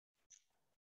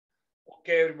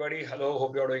Okay, everybody. Hello.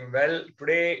 Hope you're doing well.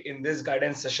 Today, in this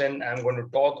guidance session, I'm going to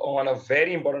talk on a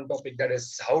very important topic, that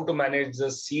is how to manage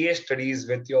the CA studies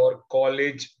with your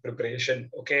college preparation.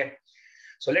 Okay.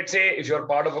 So let's say if you're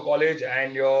part of a college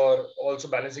and you're also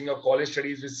balancing your college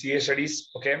studies with CA studies.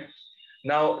 Okay.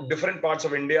 Now, different parts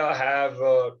of India have,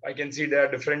 I can see there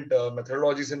are different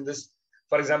methodologies in this.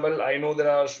 For example, I know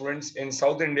there are students in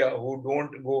South India who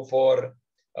don't go for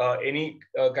any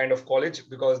kind of college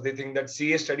because they think that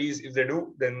CA studies, if they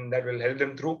do, then that will help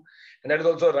them through. And that is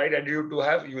also a right attitude to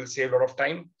have. You will save a lot of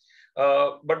time.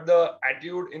 But the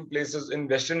attitude in places in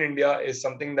Western India is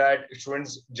something that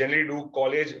students generally do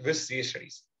college with CA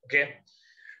studies. Okay.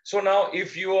 So now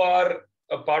if you are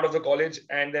a part of the college,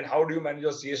 and then how do you manage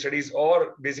your CA studies?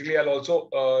 Or basically, I'll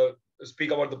also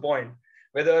speak about the point,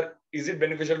 whether is it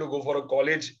beneficial to go for a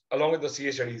college along with the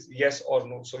CA studies? Yes or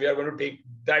no. So we are going to take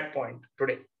that point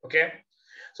today. Okay.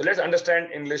 So let's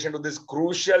understand in relation to this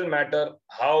crucial matter,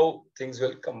 how things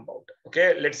will come about.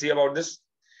 Okay. Let's see about this.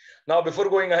 Now, before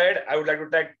going ahead, I would like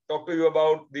to talk to you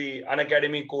about the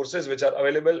Unacademy courses which are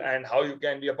available and how you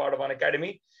can be a part of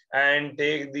Unacademy and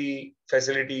take the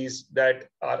facilities that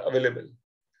are available.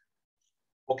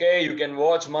 Okay, you can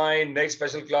watch my next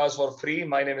special class for free.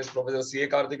 My name is Professor C.A.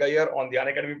 Kartik Iyer. On the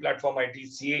Unacademy platform, I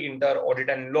teach CA, Inter, Audit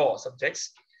and Law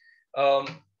subjects.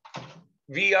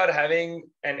 We are having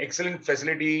an excellent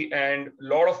facility and a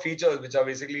lot of features which are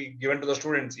basically given to the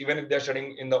students, even if they're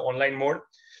studying in the online mode.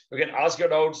 You can ask your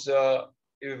doubts via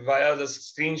the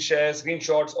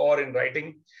screenshots or in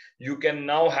writing. You can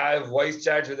now have voice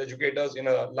chats with educators in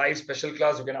a live special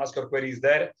class. You can ask your queries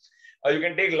there. You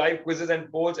can take live quizzes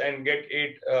and polls and get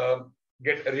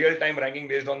real-time ranking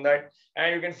based on that.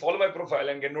 And you can follow my profile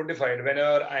and get notified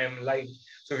whenever I am live.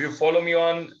 So if you follow me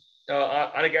on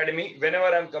Unacademy, whenever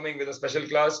I'm coming with a special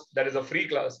class, that is a free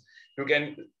class, you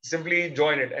can simply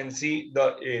join it and see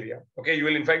the area. Okay, you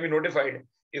will in fact be notified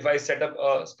if I set up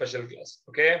a special class.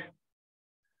 Okay.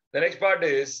 The next part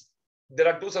is there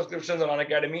are two subscriptions on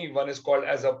Unacademy. One is called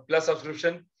as a plus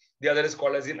subscription. The other is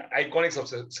called as an iconic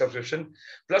subscription.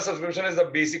 Plus subscription is the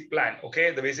basic plan.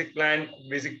 Okay. The basic plan,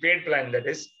 basic paid plan, that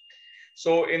is.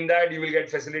 So in that you will get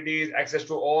facilities, access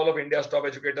to all of India's top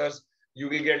educators. You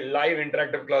will get live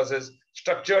interactive classes,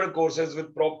 structured courses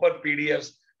with proper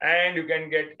PDFs, and you can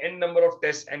get n number of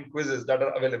tests and quizzes that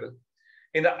are available.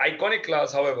 In the iconic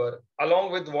class, however,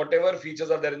 along with whatever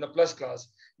features are there in the plus class,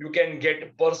 you can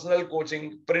get personal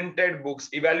coaching, printed books,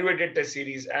 evaluated test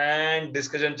series, and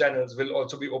discussion channels will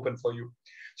also be open for you.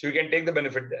 So you can take the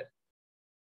benefit there.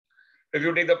 If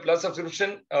you take the plus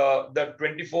subscription, the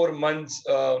 24 months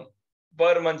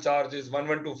per month charge is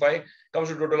 1125, comes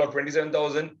to a total of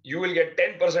 27,000. You will get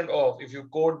 10% off if you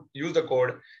use the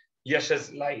code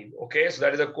Yashas Live. Okay, so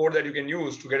that is a code that you can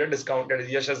use to get a discount, that is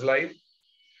Yashas Live.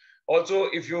 Also,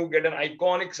 if you get an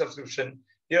iconic subscription,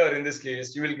 here in this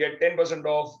case, you will get 10%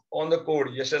 off on the code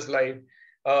Yashas Live.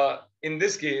 In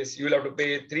this case, you will have to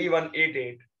pay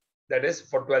 3188, that is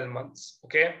for 12 months.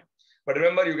 Okay. But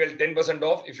remember, you get 10%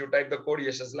 off if you type the code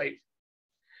Yashas Live.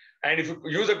 And if you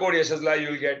use the code Yashas Live,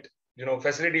 you will get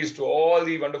facilities to all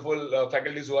the wonderful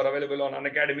faculties who are available on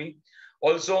Unacademy.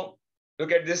 Also,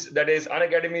 look at this, that is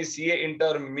Unacademy CA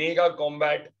Inter Mega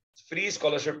Combat free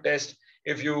scholarship test.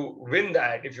 If you win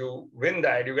that, you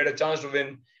get a chance to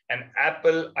win an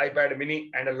Apple iPad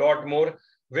mini and a lot more.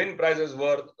 Win prizes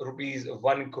worth rupees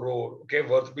 1 crore. Okay,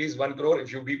 worth rupees 1 crore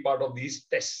if you be part of these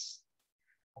tests.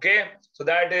 Okay, so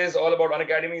that is all about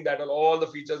Unacademy. That are all the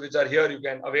features which are here. You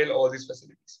can avail all these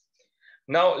facilities.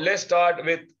 Now let's start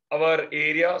with our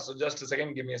area. So just a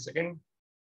second, give me a second.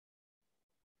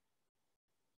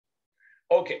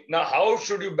 Okay, now how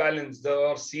should you balance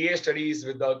the CA studies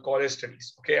with the college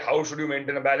studies? Okay, how should you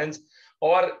maintain a balance?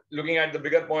 Or looking at the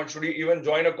bigger point, should you even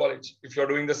join a college if you're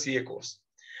doing the CA course?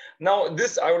 Now,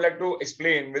 this I would like to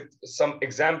explain with some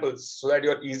examples so that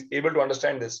you're able to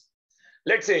understand this.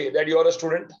 Let's say that you're a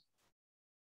student.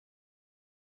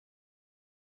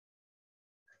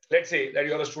 Let's say that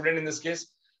you're a student in this case,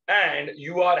 and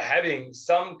you are having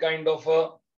some kind of a,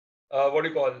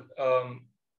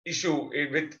 issue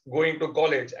with going to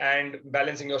college and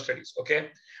balancing your studies. Okay,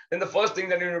 then the first thing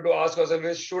that you need to ask yourself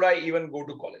is, should I even go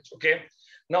to college? Okay,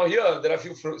 now here there are a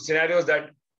few scenarios that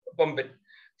pump in.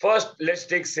 First, let's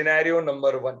take scenario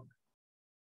number one.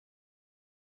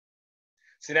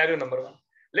 Scenario number one,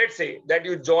 let's say that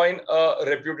you join a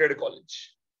reputed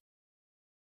college.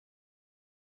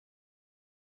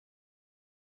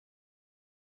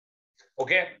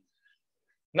 Okay,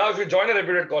 now if you join a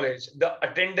reputed college, the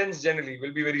attendance generally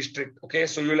will be very strict. Okay,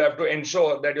 so you'll have to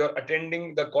ensure that you're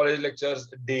attending the college lectures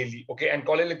daily. Okay, and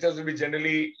college lectures will be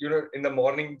generally in the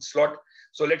morning slot.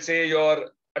 So let's say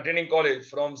your attending college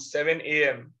from 7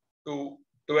 a.m. to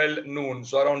 12 noon.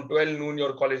 So around 12 noon,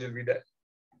 your college will be there.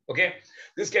 Okay.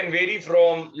 This can vary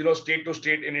from, state to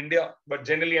state in India, but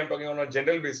generally I'm talking on a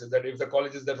general basis that if the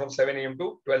college is there from 7 a.m.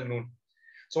 to 12 noon.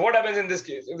 So what happens in this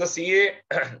case? If the CA,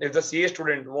 if the CA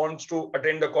student wants to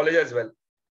attend the college as well,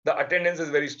 the attendance is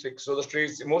very strict. So the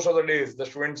streets, most of the days, the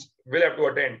students will have to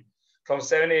attend from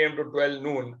 7 a.m. to 12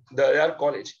 noon, their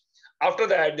college. After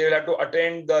that, they will have to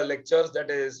attend the lectures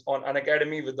that is on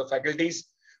Unacademy with the faculties.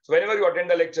 So whenever you attend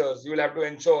the lectures, you will have to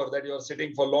ensure that you are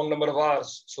sitting for a long number of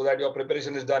hours so that your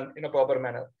preparation is done in a proper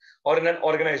manner or in an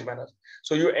organized manner.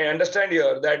 So you understand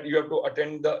here that you have to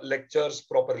attend the lectures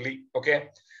properly. Okay.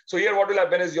 So here what will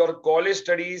happen is your college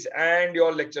studies and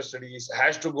your lecture studies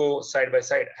has to go side by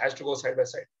side,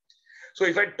 So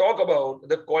if I talk about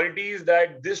the qualities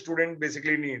that this student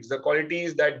basically needs,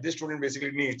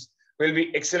 will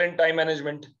be excellent time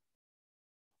management.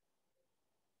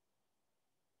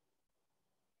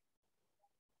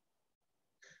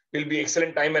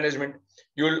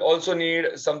 You will also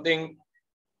need something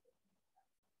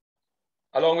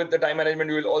along with the time management.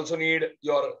 You will also need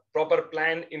your proper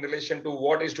plan in relation to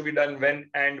what is to be done when,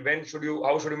 and how should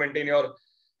you maintain your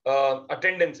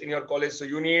attendance in your college. So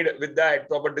you need with that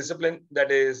proper discipline.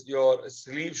 That is, your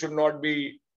sleep should not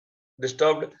be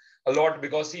disturbed a lot,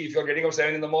 because see, if you're getting up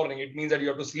 7 in the morning, it means that you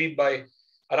have to sleep by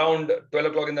around 12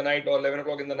 o'clock in the night or 11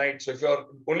 o'clock in the night. So if you're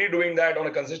only doing that on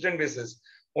a consistent basis,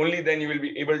 only then you will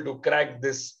be able to crack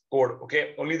this code.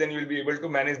 Okay, only then you will be able to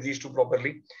manage these two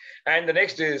properly. And the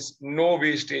next is no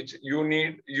wastage.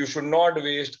 You should not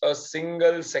waste a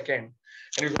single second,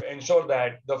 and you should ensure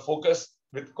that the focus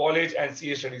with college and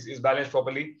CA studies is balanced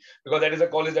properly, because that is a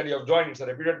college that you have joined. It's a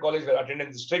reputed college where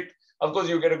attendance is strict. Of course,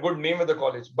 you get a good name with the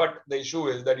college, but the issue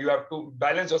is that you have to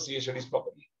balance your CA studies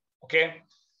properly. Okay.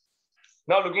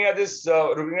 Now, looking at this,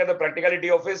 looking at the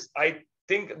practicality of this, I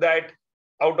think that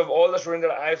out of all the students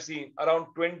that I have seen, around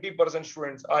 20%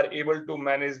 students are able to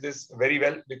manage this very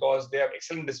well, because they have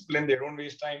excellent discipline. They don't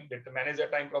waste time. They manage their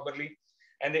time properly,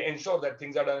 and they ensure that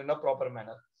things are done in a proper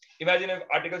manner. Imagine if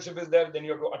articleship is there, then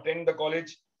you have to attend the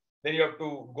college, then you have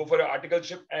to go for your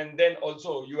articleship, and then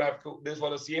also you have to, this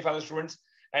for the CA final students,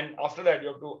 and after that you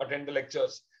have to attend the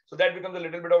lectures. So that becomes a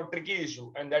little bit of a tricky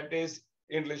issue, and that is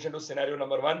in relation to scenario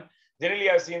number 1. Generally,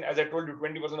 I've seen, as I told you,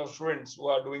 20% of students who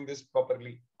are doing this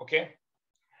properly. Okay.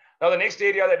 Now, the next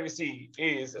area that we see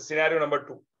is scenario number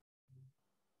 2.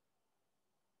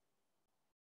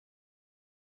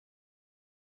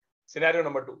 Scenario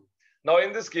number 2. Now,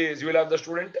 in this case, you will have the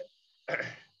student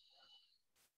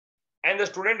and the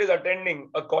student is attending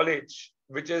a college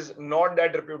which is not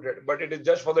that reputed, but it is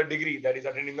just for the degree that is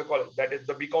attending the college. That is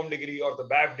the BCom degree or the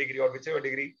BAF degree or whichever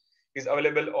degree is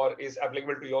available or is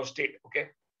applicable to your state. Okay.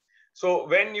 So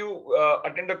when you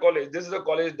attend a college, this is a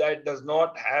college that does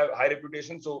not have high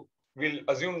reputation. So we'll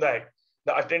assume that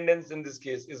the attendance in this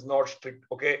case is not strict.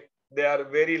 Okay. They are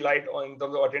very light on in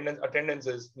terms of attendance. Attendance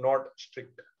is not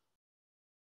strict.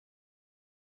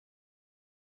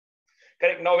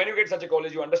 Correct. Now, when you get such a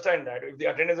college, you understand that if the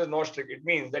attendance is not strict, it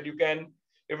means that you can,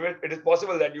 it is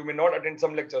possible that you may not attend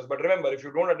some lectures. But remember, if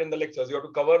you don't attend the lectures, you have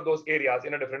to cover those areas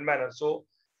in a different manner. So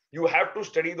you have to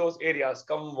study those areas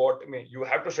come what may. You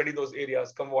have to study those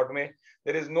areas come what may.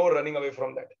 There is no running away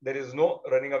from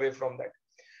that.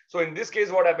 So in this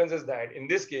case, what happens is that in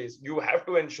this case, you have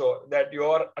to ensure that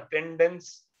your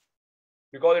attendance,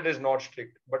 because it is not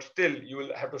strict, but still you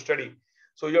will have to study.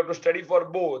 So you have to study for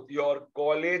both your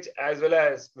college as well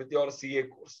as with your CA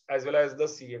course, as well as the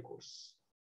CA course.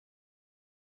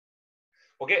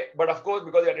 Okay, but of course,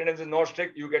 because the attendance is not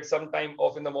strict, you get some time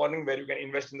off in the morning where you can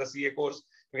invest in the CA course.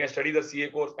 You can study the CA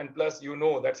course, and plus you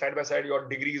know that side by side your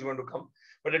degree is going to come.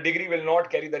 But the degree will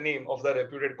not carry the name of the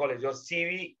reputed college. Your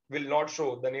CV will not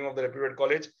show the name of the reputed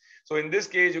college. So in this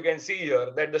case, you can see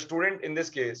here that the student in this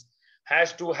case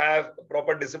has to have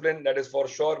proper discipline. That is for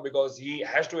sure, because he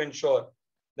has to ensure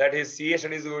that his CA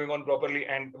studies is going on properly,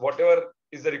 and whatever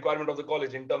is the requirement of the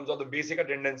college in terms of the basic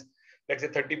attendance, let's say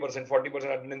 30%, 40%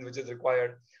 attendance, which is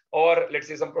required, or let's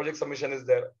say some project submission is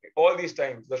there. All these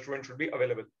times, the student should be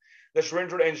available. The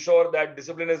student should ensure that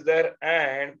discipline is there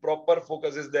and proper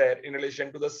focus is there in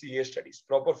relation to the CA studies.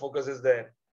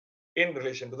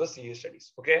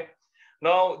 Okay.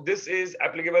 Now, this is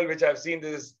applicable, which I've seen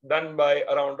this is done by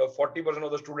around 40%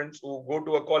 of the students who go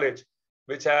to a college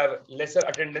which have lesser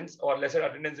attendance or lesser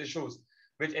attendance issues,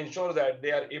 which ensure that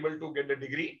they are able to get the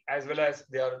degree as well as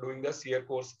they are doing the CA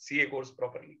course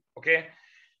properly. Okay.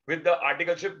 With the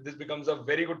articleship, this becomes a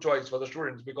very good choice for the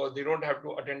students because they don't have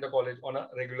to attend the college on a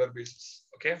regular basis.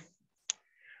 Okay.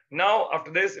 Now,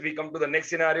 after this, we come to the next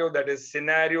scenario, that is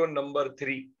scenario number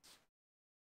 3.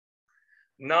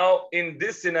 Now in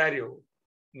this scenario,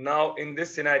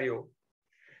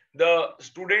 the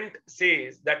student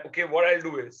says that, okay, what I'll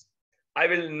do is I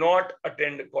will not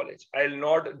attend college. I'll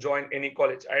not join any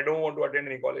college. I don't want to attend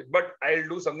any college, but I'll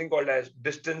do something called as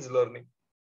distance learning.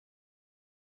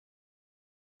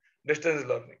 Distance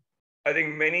learning. I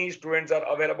think many students are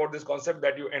aware about this concept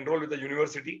that you enroll with the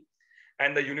university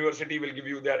and the university will give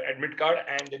you their admit card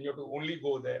and then you have to only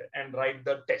go there and write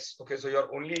the test. Okay, so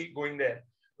you're only going there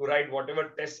to write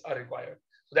whatever tests are required.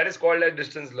 So that is called as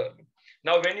distance learning.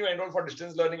 Now, when you enroll for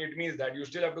distance learning, it means that you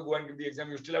still have to go and give the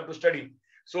exam, you still have to study.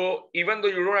 So even though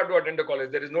you don't have to attend the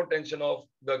college, there is no tension of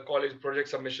the college project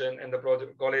submission and the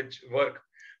project college work.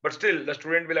 But still, the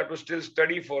student will have to still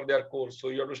study for their course. So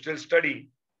you have to still study.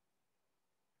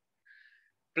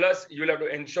 Plus, you'll have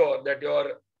to ensure that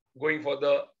you're going for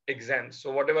the exams.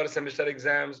 So whatever semester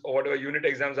exams or whatever unit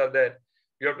exams are there,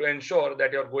 you have to ensure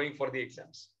that you're going for the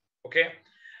exams. Okay.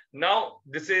 Now,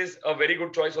 this is a very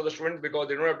good choice for the students because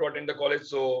they don't have to attend the college.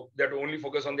 So they have to only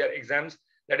focus on their exams.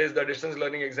 That is the distance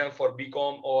learning exam for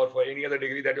BCom or for any other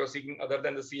degree that you're seeking other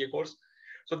than the CA course.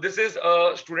 So this is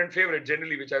a student favorite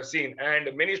generally, which I've seen.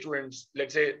 And many students,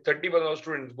 let's say 30% of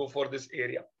students go for this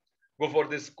area, go for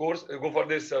this course, go for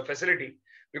this facility,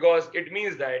 because it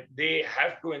means that they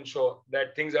have to ensure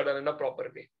that things are done in a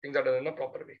proper way. Things are done in a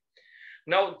proper way.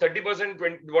 Now, 30%,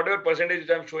 20, whatever percentage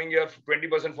I'm showing here,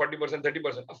 20%, 40%,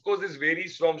 30%. Of course, this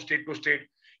varies from state to state.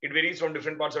 It varies from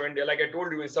different parts of India. Like I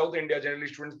told you, in South India, generally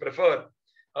students prefer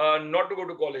not to go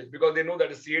to college because they know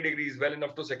that a CA degree is well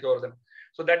enough to secure them.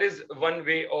 So that is one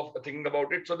way of thinking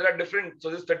about it. So there are different.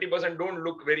 So this 30%, don't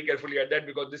look very carefully at that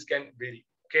because this can vary.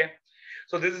 Okay.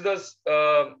 So this is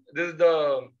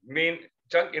the main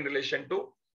chunk in relation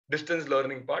to distance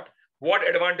learning part. What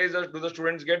advantages do the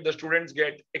students get? The students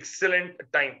get excellent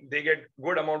time. They get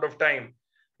good amount of time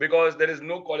because there is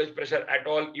no college pressure at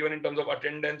all, even in terms of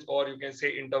attendance, or you can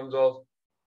say in terms of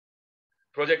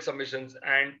project submissions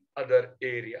and other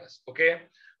areas. Okay.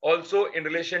 Also, in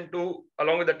relation to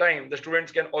along with the time, the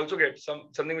students can also get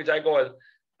something which I call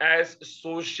as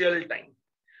social time.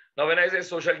 Now, when I say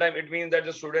social time, it means that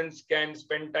the students can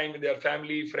spend time with their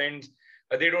family, friends.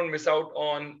 They don't miss out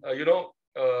on,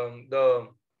 the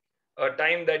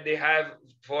time that they have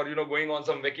for, going on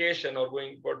some vacation or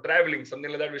going for traveling,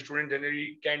 something like that, which students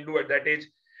generally can do at that age.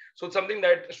 So it's something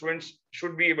that students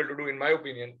should be able to do, in my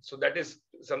opinion. So that is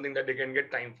something that they can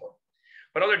get time for.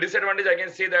 One of the disadvantage, I can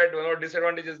say that one of the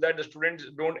disadvantages is that the students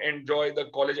don't enjoy the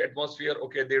college atmosphere.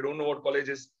 Okay, they don't know what college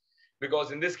is,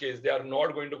 because in this case, they are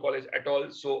not going to college at all.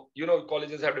 So,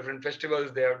 colleges have different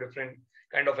festivals. They have different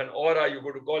kind of an aura. You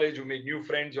go to college, you make new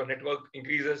friends, your network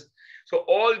increases. So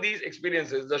all these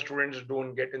experiences, the students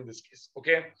don't get in this case.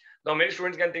 Okay. Now, many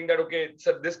students can think that, okay,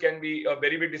 so this can be a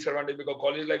very big disadvantage because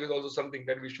college life is also something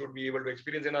that we should be able to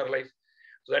experience in our life.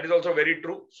 So that is also very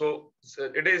true. So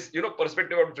it is,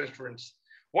 perspective of different students.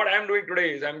 What I'm doing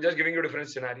today is I'm just giving you different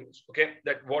scenarios. Okay.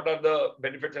 That what are the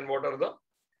benefits and what are the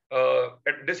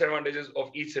disadvantages of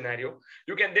each scenario.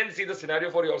 You can then see the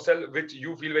scenario for yourself, which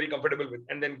you feel very comfortable with,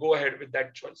 and then go ahead with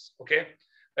that choice. Okay.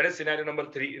 That is scenario number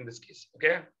 3 in this case.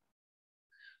 Okay.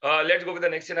 Let's go with the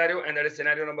next scenario, and that is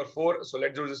scenario number 4. So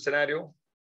let's do this scenario.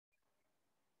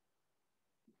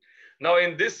 Now,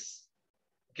 in this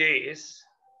case,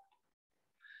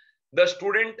 the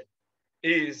student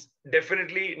is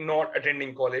definitely not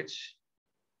attending college.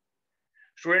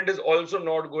 Student is also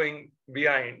not going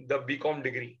behind the BCom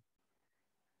degree.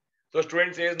 So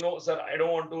student says, no, sir, I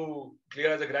don't want to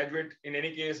clear as a graduate. In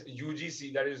any case,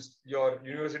 UGC, that is your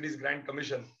University's Grant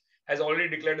Commission, has already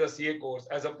declared the CA course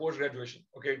as a post-graduation.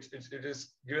 Okay, it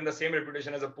is given the same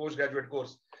reputation as a postgraduate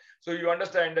course. So you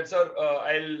understand that, sir,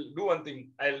 I'll do one thing.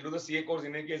 I'll do the CA course.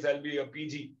 In any case, I'll be a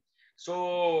PG.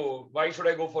 So why should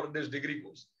I go for this degree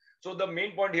course? So the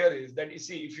main point here is that, you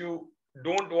see, if you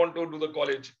don't want to do the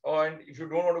college, and if you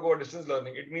don't want to go distance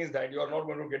learning, it means that you are not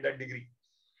going to get that degree.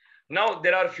 Now,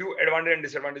 there are a few advantages and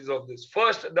disadvantages of this.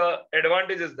 First, the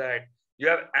advantage is that you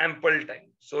have ample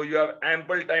time. So you have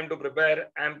ample time to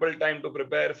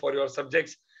prepare for your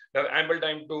subjects. You have ample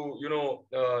time to,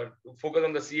 focus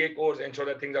on the CA course, ensure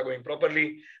that things are going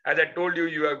properly. As I told you,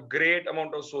 you have great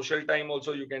amount of social time.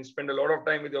 Also, you can spend a lot of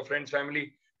time with your friends,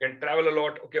 family, you can travel a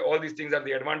lot. Okay, all these things are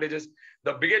the advantages.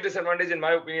 The biggest disadvantage, in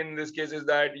my opinion, in this case is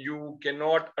that you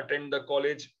cannot attend the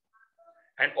college.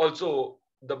 And also,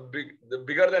 the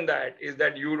bigger than that is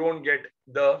that you don't get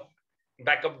the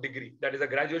backup degree, that is a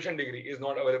graduation degree, is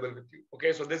not available with you.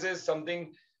 Okay, so this is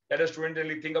something that a student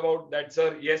really think about, that,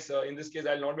 sir, yes, in this case,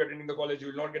 I'll not be attending the college, you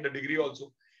will not get the degree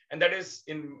also. And that is,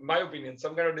 in my opinion,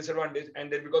 some kind of disadvantage.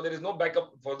 And then because there is no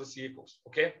backup for the CA course.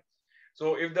 Okay.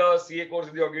 So if the CA course,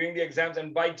 if you're giving the exams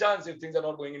and by chance, if things are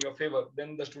not going in your favor,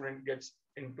 then the student gets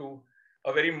into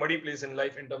a very muddy place in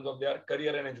life in terms of their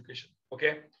career and education.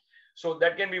 Okay. So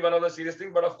that can be one of the serious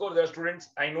things. But of course, there are students,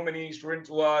 I know many students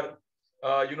who are,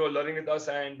 learning with us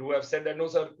and who have said that, no,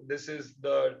 sir, this is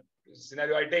the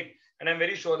scenario I take. And I'm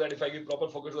very sure that if I give proper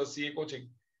focus to the CA coaching,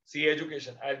 CA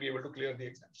education, I'll be able to clear the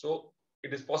exam. So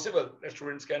it is possible that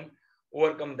students can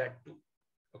overcome that too.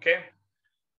 Okay.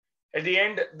 At the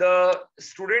end, the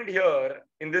student here,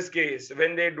 in this case,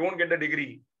 when they don't get the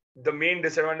degree, the main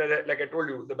disadvantage, like I told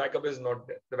you, the backup is not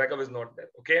there. The backup is not there.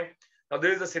 Okay. Now,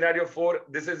 this is the scenario 4.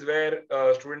 This is where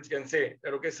students can say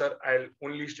that, okay, sir, I'll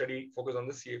only focus on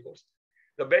the CA course.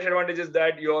 The best advantage is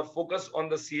that your focus on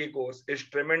the CA course is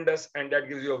tremendous, and that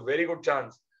gives you a very good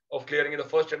chance of clearing in the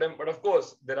first attempt. But of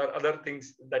course, there are other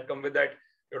things that come with that.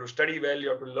 You have to study well, you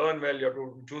have to learn well, you have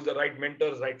to choose the right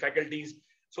mentors, right faculties,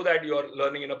 so that you are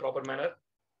learning in a proper manner.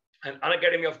 And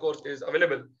Unacademy, of course, is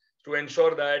available to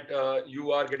ensure that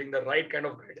you are getting the right kind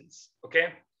of guidance.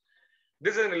 Okay.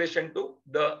 This is in relation to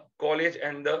the college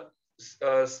and the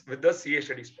with the CA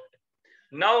studies part.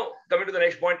 Now, coming to the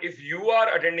next point, if you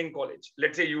are attending college,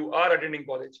 let's say you are attending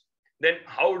college, then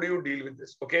how do you deal with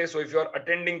this? Okay, so if you are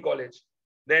attending college,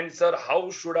 then sir, how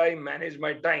should I manage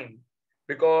my time?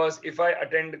 Because if I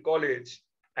attend college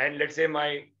and let's say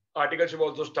my articleship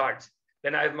also starts,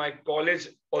 then I have my college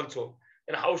also,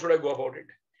 then how should I go about it?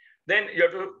 Then you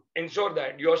have to ensure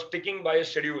that you're sticking by a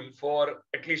schedule for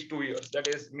at least 2 years. That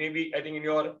is maybe, I think, in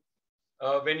your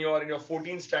when you are in your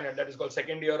 14th standard, that is called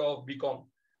second year of BCom,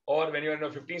 or when you're in your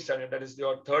 15th standard, that is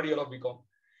your third year of BCom.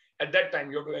 At that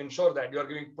time, you have to ensure that you are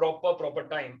giving proper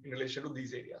time in relation to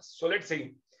these areas. So let's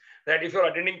say that if you're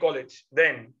attending college,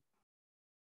 then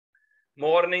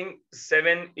morning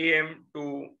 7 a.m.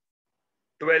 to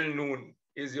 12 noon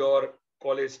is your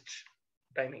college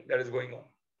timing that is going on.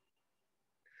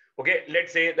 Okay,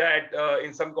 let's say that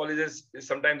in some colleges,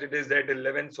 sometimes it is there till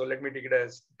 11. So let me take it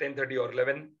as 10:30 or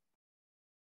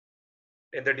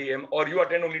 10:30 a.m. or you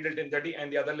attend only till 10:30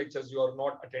 and the other lectures you are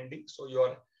not attending. So you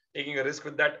are taking a risk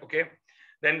with that. Okay.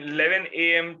 Then 11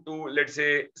 a.m. to let's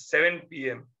say 7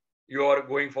 p.m. you are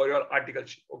going for your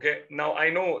articleship. Okay. Now I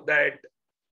know that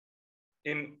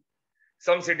in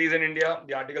some cities in India,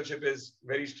 the articleship is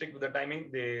very strict with the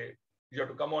timing. You have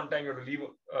to come on time, you have to leave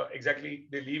exactly,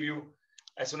 they leave you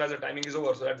as soon as the timing is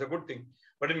over. So that's a good thing.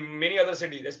 But in many other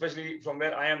cities, especially from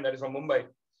where I am, that is from Mumbai,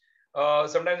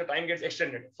 sometimes the time gets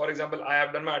extended. For example, I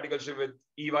have done my articleship with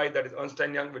EY, that is Ernst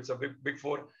 & Young, which is a big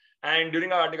four. And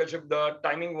during our articleship, the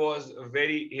timing was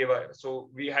very haywire. So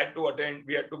we had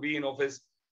to be in office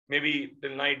maybe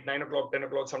till night, 9 o'clock, 10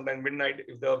 o'clock, sometimes midnight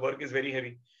if the work is very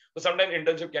heavy. So sometimes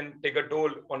internship can take a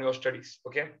toll on your studies.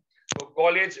 Okay. So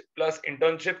college plus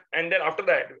internship. And then after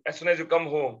that, as soon as you come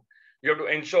home, you have to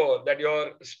ensure that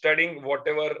you're studying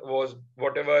whatever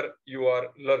you are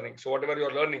learning. So whatever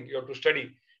you're learning, you have to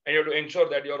study. And you have to ensure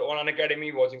that you're on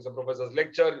Unacademy, watching some professor's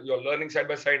lecture, you're learning side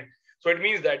by side. So it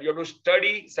means that you have to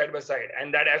study side by side.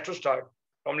 And that has to start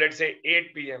from, let's say,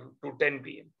 8 p.m. to 10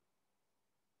 p.m.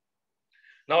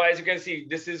 Now, as you can see,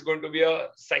 this is going to be a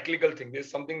cyclical thing. This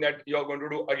is something that you're going to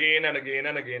do again and again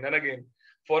and again and again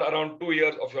for around 2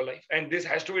 years of your life. And this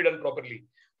has to be done properly.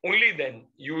 Only then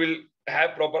you will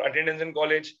have proper attendance in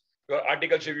college. Your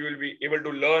articleship, you will be able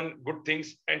to learn good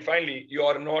things. And finally, you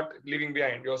are not leaving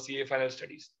behind your CA final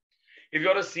studies. If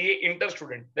you're a CA inter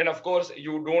student, then of course,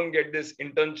 you don't get this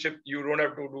internship. You don't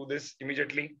have to do this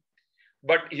immediately.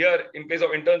 But here, in case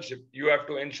of internship, you have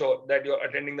to ensure that you're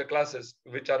attending the classes,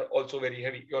 which are also very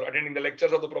heavy. You're attending the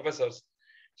lectures of the professors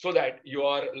so that you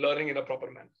are learning in a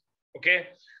proper manner. Okay.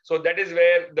 So that is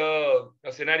where the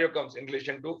scenario comes in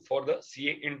relation to for the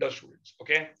CA inter students.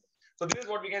 Okay. So this is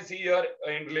what we can see here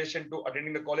in relation to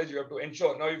attending the college. You have to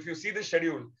ensure. Now, if you see the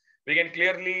schedule, we can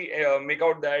clearly make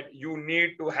out that you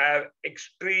need to have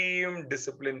extreme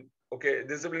discipline. Okay.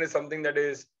 Discipline is something that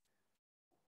is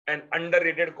an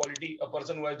underrated quality. A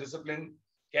person who has discipline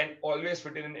can always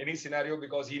fit in any scenario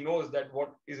because he knows that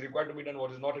what is required to be done,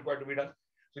 what is not required to be done.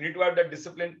 So you need to have that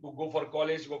discipline to go for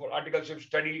college, go for articleship,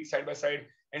 study side by side,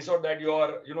 ensure that you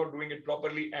are, doing it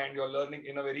properly and you're learning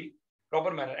in a very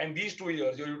proper manner. And these 2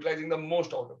 years, you're utilizing the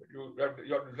most out of it.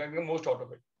 You're utilizing the most out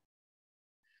of it.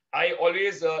 I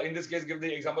always, in this case, give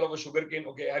the example of a sugarcane.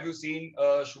 Okay, have you seen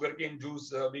sugarcane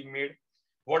juice being made?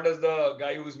 What does the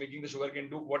guy who is making the sugarcane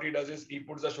do? What he does is he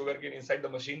puts the sugarcane inside the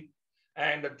machine,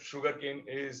 and the sugarcane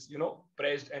is,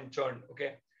 pressed and churned.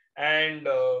 Okay, and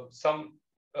some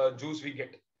juice we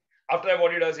get. After that,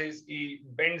 what he does is he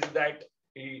bends that.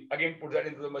 He again puts that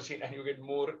into the machine, and you get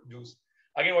more juice.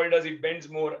 Again, what he does, he bends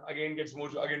more, again gets more,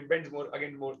 again bends more,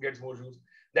 again more gets more juice.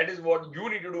 That is what you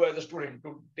need to do as a student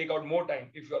to take out more time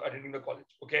if you are attending the college.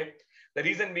 Okay. The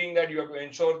reason being that you have to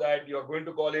ensure that you are going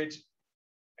to college,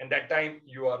 and that time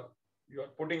you are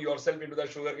putting yourself into the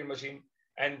sugarcane machine,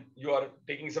 and you are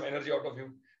taking some energy out of you.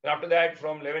 And after that,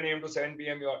 from 11 a.m. to 7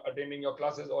 p.m., you are attending your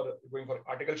classes or going for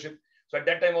articleship. So at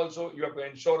that time also, you have to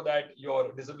ensure that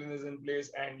your discipline is in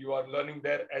place and you are learning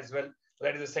there as well. So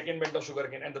that is the second bent of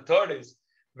sugarcane. And the third is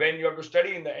when you have to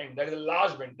study in the end. That is a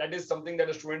large bent. That is something that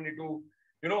a student need to,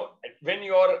 when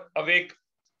you are awake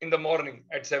in the morning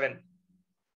at 7,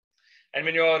 and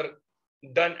when you are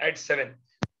done at 7,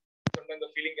 sometimes the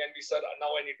feeling can be, sir, now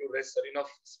I need to rest, sir.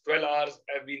 Enough, 12 hours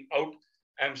I've been out.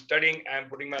 I'm studying, I'm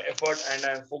putting my effort, and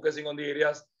I'm focusing on the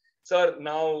areas. Sir,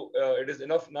 now it is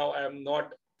enough. Now I am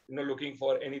not, looking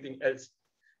for anything else.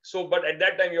 So, but at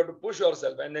that time, you have to push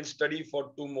yourself and then study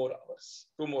for 2 more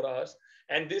hours.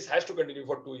 And this has to continue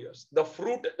for 2 years. The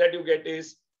fruit that you get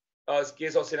is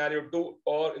case of scenario 2,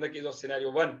 or in the case of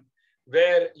scenario 1,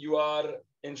 where you are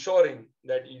ensuring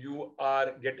that you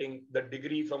are getting the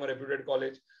degree from a reputed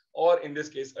college, or in this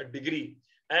case, a degree,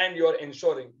 and you are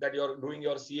ensuring that you are doing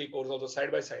your CA course also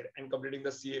side by side and completing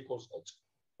the CA course also.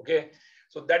 Okay.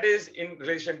 So that is in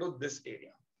relation to this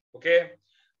area. Okay.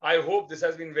 I hope this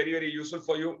has been very, very useful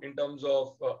for you in terms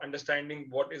of understanding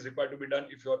what is required to be done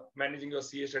if you're managing your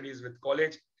CA studies with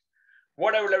college.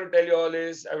 What I would like to tell you all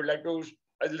is, I'll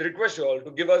request you all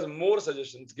to give us more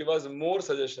suggestions,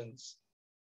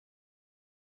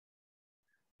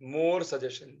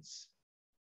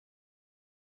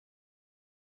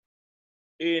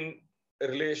 in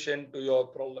relation to your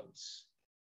problems.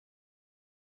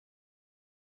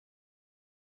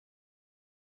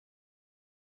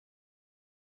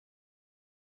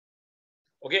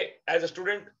 Okay, as a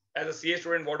student, as a CA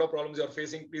student, what are problems you're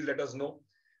facing, please let us know.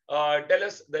 Tell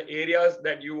us the areas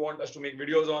that you want us to make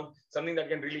videos on, something that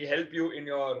can really help you in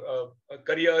your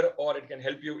career, or it can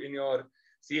help you in your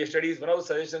CA studies. One of the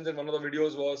suggestions in one of the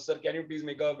videos was, sir, can you please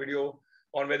make a video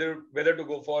on whether to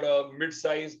go for a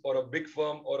mid-size or a big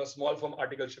firm or a small firm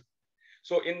articleship.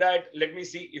 So in that, let me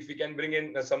see if we can bring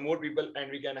in some more people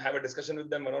and we can have a discussion with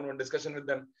them, one-on-one discussion with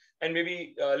them. And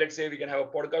maybe, let's say we can have a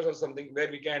podcast or something where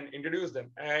we can introduce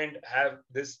them and have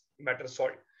this matter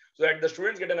solved, so that the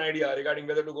students get an idea regarding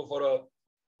whether to go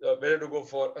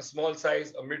for a small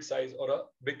size, a mid-size, or a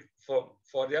big firm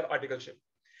for their articleship.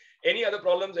 Any other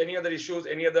problems, any other issues,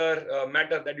 any other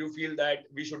matter that you feel that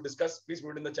we should discuss, please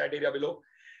put it in the chat area below.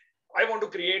 I want to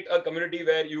create a community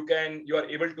where you are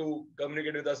able to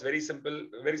communicate with us very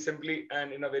simply,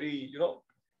 and in a very,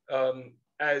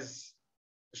 as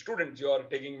students, you are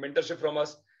taking mentorship from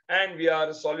us, and we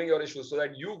are solving your issues so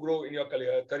that you grow in your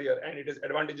career and it is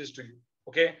advantageous to you.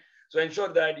 Okay. So ensure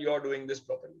that you are doing this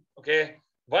properly. Okay.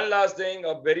 One last thing,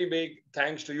 a very big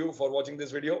thanks to you for watching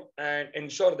this video, and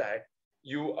ensure that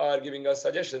you are giving us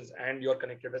suggestions and you're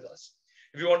connected with us.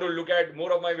 If you want to look at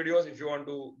more of my videos, if you want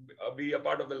to be a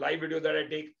part of the live videos that I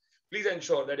take, please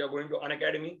ensure that you're going to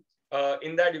Unacademy.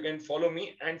 In that, you can follow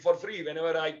me, and for free,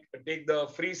 whenever I take the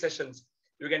free sessions,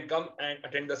 you can come and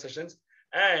attend the sessions.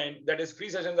 And that is, free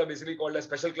sessions are basically called as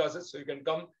special classes. So you can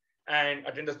come and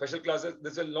attend the special classes.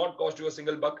 This will not cost you a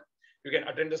single buck. You can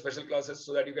attend the special classes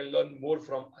so that you can learn more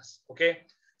from us. Okay.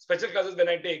 Special classes, when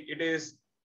I take, it is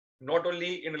not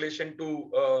only in relation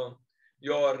to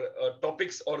your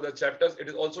topics or the chapters, it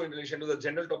is also in relation to the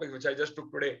general topics which I just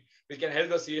took today, which can help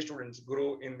the CA students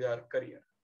grow in their career.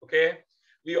 Okay.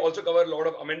 We also cover a lot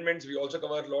of amendments. We also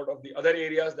cover a lot of the other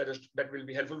areas that will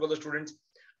be helpful for the students.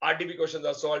 RTP questions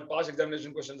are solved. Past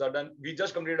examination questions are done. We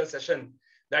just completed a session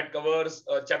that covers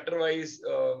chapter-wise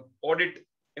audit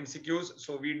MCQs.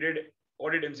 So we did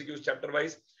audit MCQs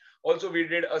chapter-wise. Also, we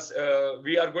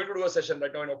are going to do a session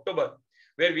right now in October,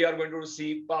 where we are going to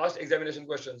see past examination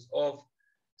questions of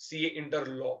CA Inter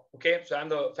Law. Okay, so I'm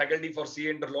the faculty for CA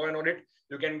Inter Law and Audit.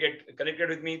 You can get connected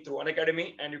with me through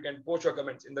Unacademy, and you can post your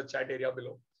comments in the chat area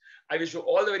below. I wish you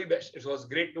all the very best. It was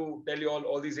great to tell you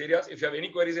all these areas. If you have any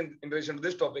queries in relation to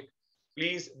this topic,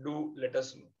 please do let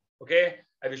us know. Okay,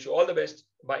 I wish you all the best.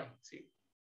 Bye. See you.